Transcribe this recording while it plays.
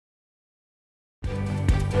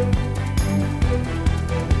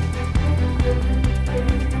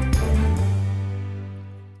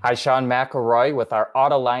Hi, Sean McElroy with our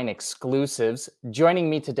Autoline exclusives. Joining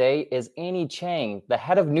me today is Annie Chang, the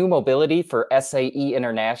head of new mobility for SAE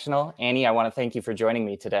International. Annie, I want to thank you for joining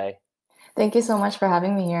me today. Thank you so much for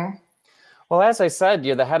having me here. Well, as I said,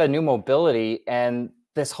 you're the head of new mobility, and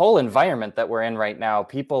this whole environment that we're in right now,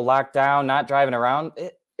 people locked down, not driving around,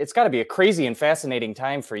 it's got to be a crazy and fascinating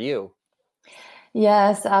time for you.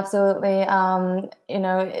 Yes, absolutely.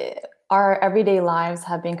 Our everyday lives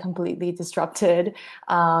have been completely disrupted,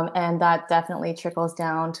 and that definitely trickles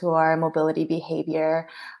down to our mobility behavior.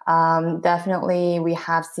 Definitely, we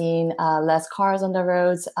have seen less cars on the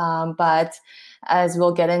roads, but as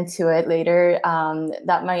we'll get into it later,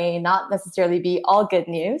 that may not necessarily be all good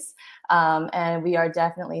news. And we are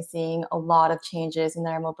definitely seeing a lot of changes in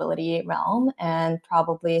our mobility realm, and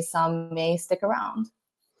probably some may stick around.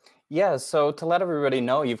 Yeah, so to let everybody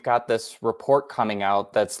know, you've got this report coming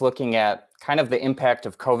out that's looking at kind of the impact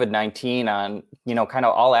of COVID-19 on, kind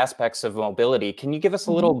of all aspects of mobility. Can you give us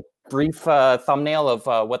a little brief thumbnail of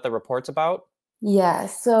what the report's about?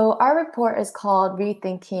 Yes. So our report is called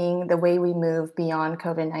Rethinking the Way We Move Beyond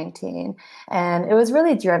COVID-19. And it was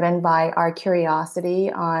really driven by our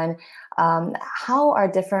curiosity on how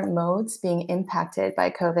are different modes being impacted by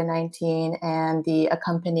COVID-19 and the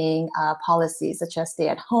accompanying policies such as stay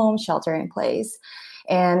at home, shelter in place.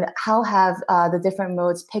 And how have the different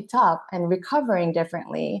modes picked up and recovering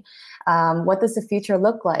differently? What does the future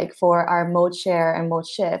look like for our mode share and mode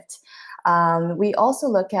shift? We also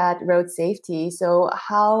look at road safety. So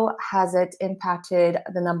how has it impacted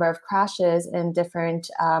the number of crashes in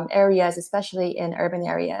different areas, especially in urban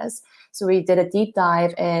areas? So we did a deep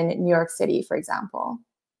dive in New York City, for example.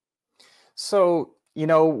 So,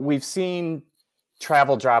 we've seen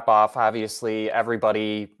travel drop off. Obviously,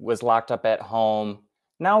 everybody was locked up at home.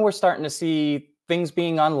 Now we're starting to see things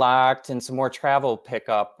being unlocked and some more travel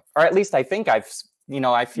pickup, or at least I think I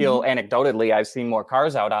feel anecdotally I've seen more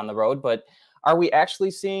cars out on the road, but are we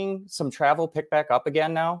actually seeing some travel pick back up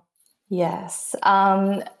again now? Yes.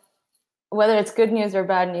 Whether it's good news or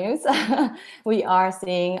bad news, we are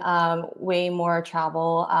seeing way more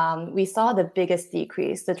travel. We saw the biggest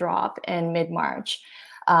decrease, the drop in mid-March.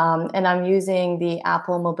 And I'm using the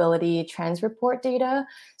Apple Mobility Trends Report data.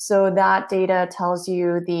 So that data tells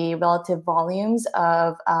you the relative volumes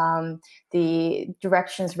of the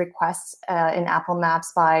directions requests in Apple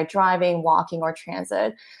Maps by driving, walking, or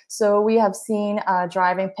transit. So we have seen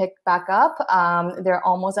driving pick back up. They're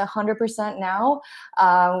almost 100% now.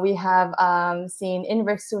 We have seen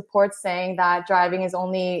in-risk reports saying that driving is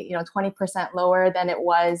only 20% lower than it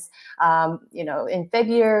was in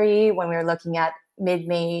February when we were looking at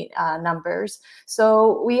mid-May numbers.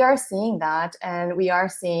 So we are seeing that, and we are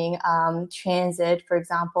seeing transit, for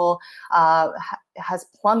example, has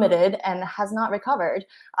plummeted and has not recovered.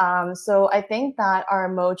 So I think that our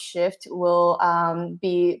mode shift will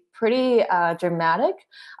be pretty dramatic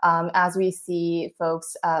as we see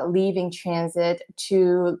folks leaving transit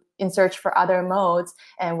in search for other modes,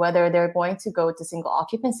 and whether they're going to go to single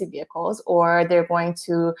occupancy vehicles or they're going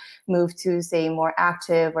to move to, say, more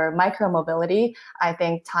active or micro mobility. I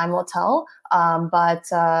think time will tell, but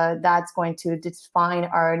that's going to define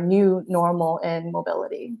our new normal in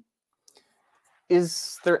mobility.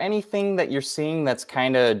 Is there anything that you're seeing that's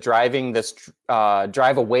kind of driving this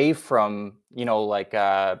drive away from,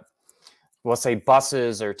 we'll say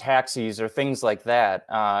buses or taxis or things like that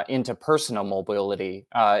into personal mobility?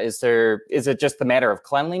 Is it just the matter of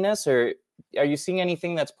cleanliness, or are you seeing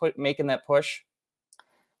anything that's making that push?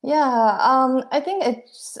 Yeah, I think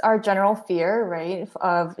it's our general fear, right,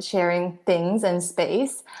 of sharing things and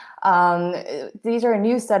space. These are a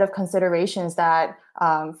new set of considerations that,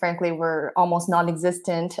 frankly, were almost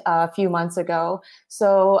non-existent a few months ago.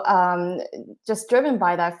 So just driven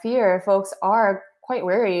by that fear, folks are quite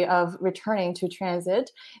wary of returning to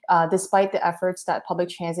transit, despite the efforts that public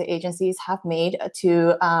transit agencies have made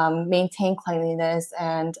to maintain cleanliness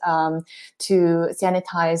and to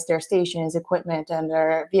sanitize their stations, equipment, and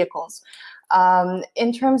their vehicles.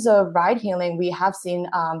 In terms of ride hailing, we have seen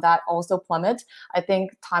that also plummet. I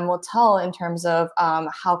think time will tell in terms of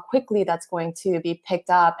how quickly that's going to be picked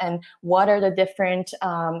up and what are the different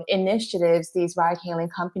initiatives these ride hailing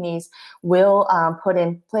companies will put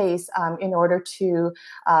in place in order to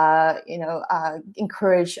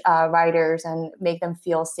encourage riders and make them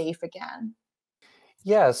feel safe again.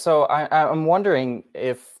 Yeah, so I'm wondering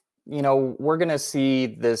if we're going to see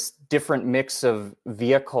this different mix of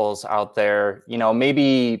vehicles out there.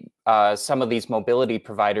 Maybe some of these mobility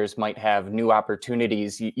providers might have new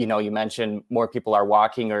opportunities. You mentioned more people are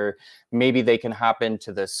walking, or maybe they can hop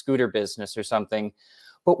into the scooter business or something.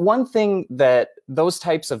 But one thing that those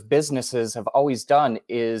types of businesses have always done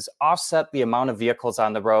is offset the amount of vehicles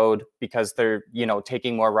on the road because they're,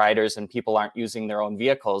 taking more riders and people aren't using their own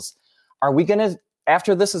vehicles. Are we going to,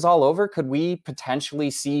 after this is all over, could we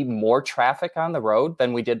potentially see more traffic on the road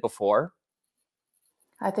than we did before?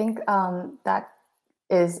 I think that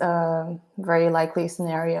is a very likely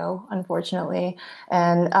scenario, unfortunately.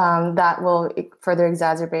 And that will further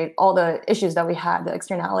exacerbate all the issues that we had, the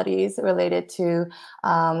externalities related to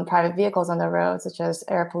private vehicles on the road, such as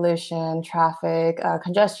air pollution, traffic,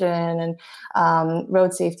 congestion, and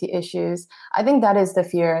road safety issues. I think that is the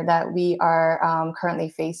fear that we are currently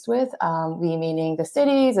faced with, we meaning the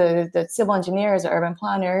cities, the civil engineers, the urban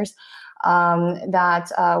planners,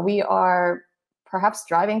 that we are perhaps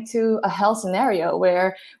driving to a hell scenario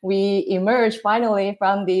where we emerge finally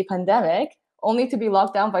from the pandemic only to be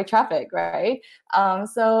locked down by traffic, right?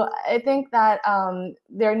 So I think that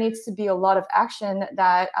there needs to be a lot of action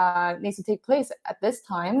that needs to take place at this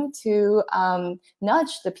time to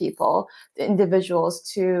nudge the people, the individuals,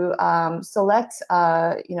 to select,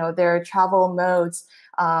 their travel modes,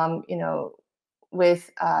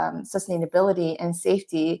 with sustainability and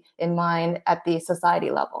safety in mind at the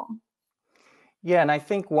society level. Yeah, and I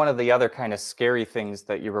think one of the other kind of scary things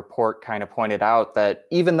that your report kind of pointed out, that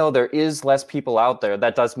even though there is less people out there,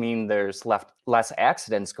 that does mean there's less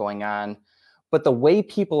accidents going on. But the way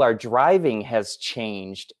people are driving has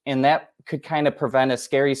changed, and that could kind of prevent a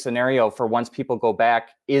scary scenario for once people go back.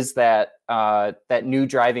 Is that that new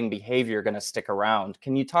driving behavior going to stick around?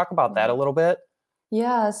 Can you talk about that a little bit?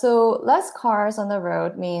 Yeah, so less cars on the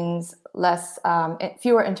road means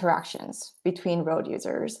fewer interactions between road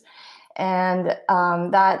users. And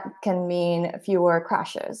that can mean fewer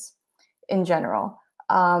crashes in general.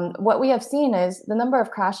 What we have seen is the number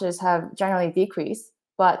of crashes have generally decreased,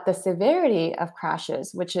 but the severity of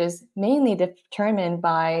crashes, which is mainly determined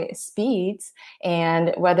by speeds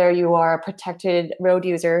and whether you are a protected road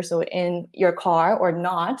user, so in your car or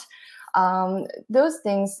not, those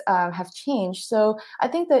things have changed. So I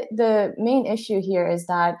think that the main issue here is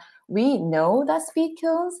that we know that speed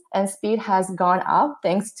kills, and speed has gone up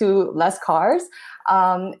thanks to less cars.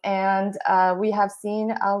 And we have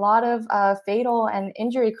seen a lot of fatal and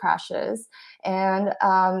injury crashes. And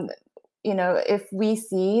if we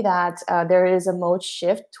see that there is a mode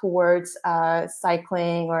shift towards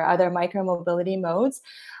cycling or other micromobility modes,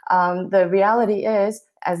 the reality is,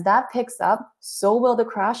 as that picks up, so will the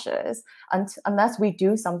crashes, unless we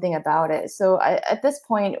do something about it. So at this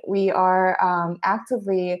point, we are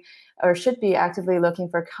actively, or should be actively, looking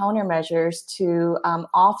for countermeasures to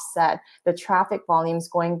offset the traffic volumes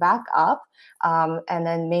going back up, and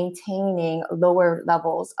then maintaining lower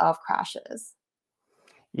levels of crashes.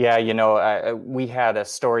 Yeah, we had a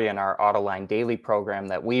story in our Autoline daily program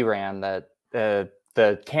that we ran, that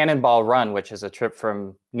the Cannonball Run, which is a trip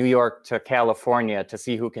from New York to California to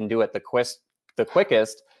see who can do it the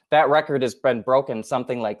quickest, that record has been broken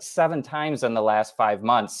something like 7 times in the last 5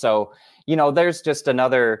 months. So, there's just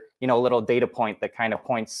another, little data point that kind of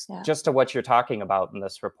points just to what you're talking about in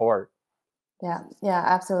this report. Yeah,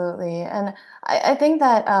 absolutely. And I think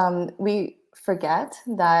that we forget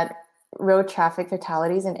that road traffic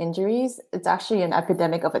fatalities and injuries, it's actually an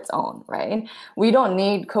epidemic of its own, right? We don't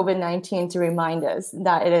need COVID-19 to remind us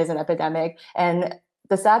that it is an epidemic. And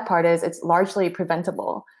the sad part is it's largely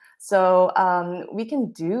preventable. So we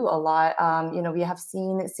can do a lot. We have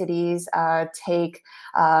seen cities take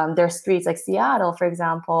their streets, like Seattle, for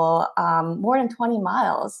example, more than 20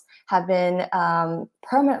 miles have been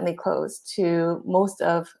permanently closed to most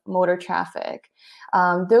of motor traffic.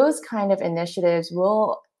 Those kind of initiatives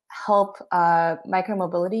will help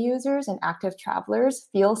micromobility users and active travelers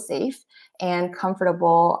feel safe and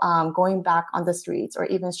comfortable going back on the streets, or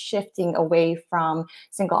even shifting away from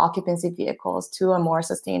single occupancy vehicles to a more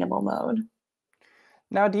sustainable mode.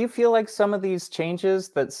 Now, do you feel like some of these changes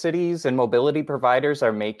that cities and mobility providers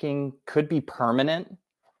are making could be permanent?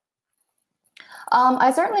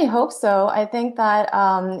 I certainly hope so. I think that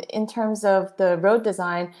in terms of the road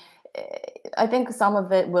design, I think some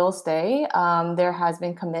of it will stay. There has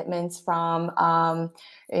been commitments from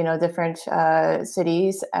different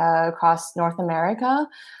cities across North America,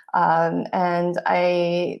 and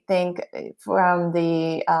I think from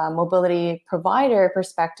the mobility provider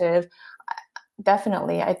perspective,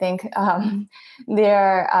 definitely, I think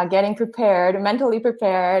they're getting prepared, mentally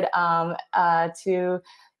prepared, to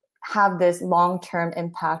have this long-term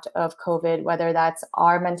impact of COVID, whether that's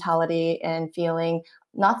our mentality and feeling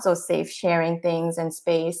not so safe sharing things in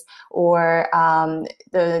space, or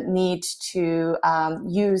the need to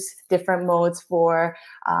use different modes for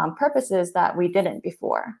purposes that we didn't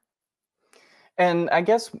before. And I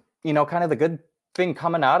guess, kind of the good thing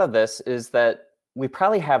coming out of this is that we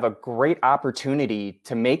probably have a great opportunity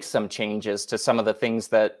to make some changes to some of the things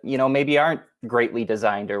that, maybe aren't greatly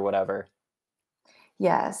designed or whatever.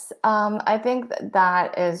 Yes, I think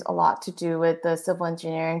that is a lot to do with the civil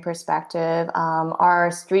engineering perspective.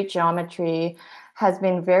 Our street geometry has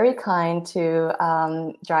been very kind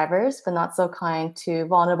to drivers, but not so kind to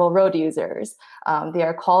vulnerable road users. They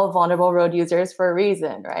are called vulnerable road users for a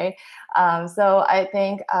reason, right? So I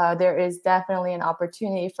think there is definitely an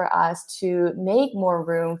opportunity for us to make more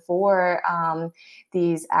room for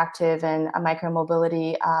these active and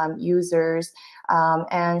micromobility users,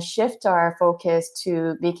 and shift our focus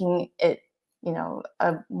to making it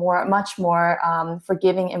a much more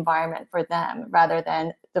forgiving environment for them rather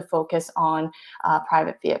than the focus on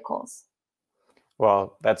private vehicles.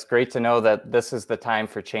 Well, that's great to know that this is the time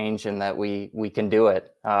for change and that we can do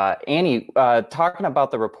it. Annie, talking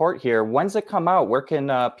about the report here, when's it come out? Where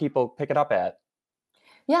can people pick it up at?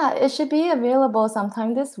 Yeah, it should be available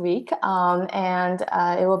sometime this week, and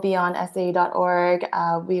it will be on SAE.org.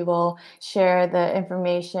 We will share the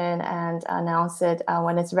information and announce it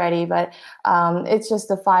when it's ready, but it's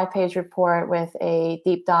just a 5-page report with a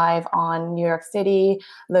deep dive on New York City,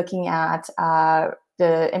 looking at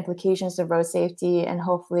the implications of road safety, and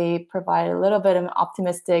hopefully provide a little bit of an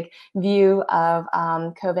optimistic view of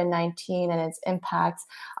COVID-19 and its impacts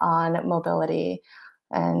on mobility.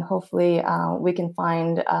 And hopefully we can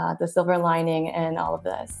find the silver lining in all of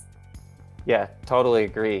this. Yeah, totally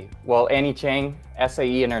agree. Well, Annie Chang,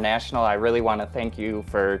 SAE International, I really want to thank you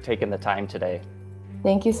for taking the time today.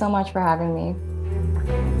 Thank you so much for having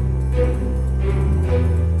me.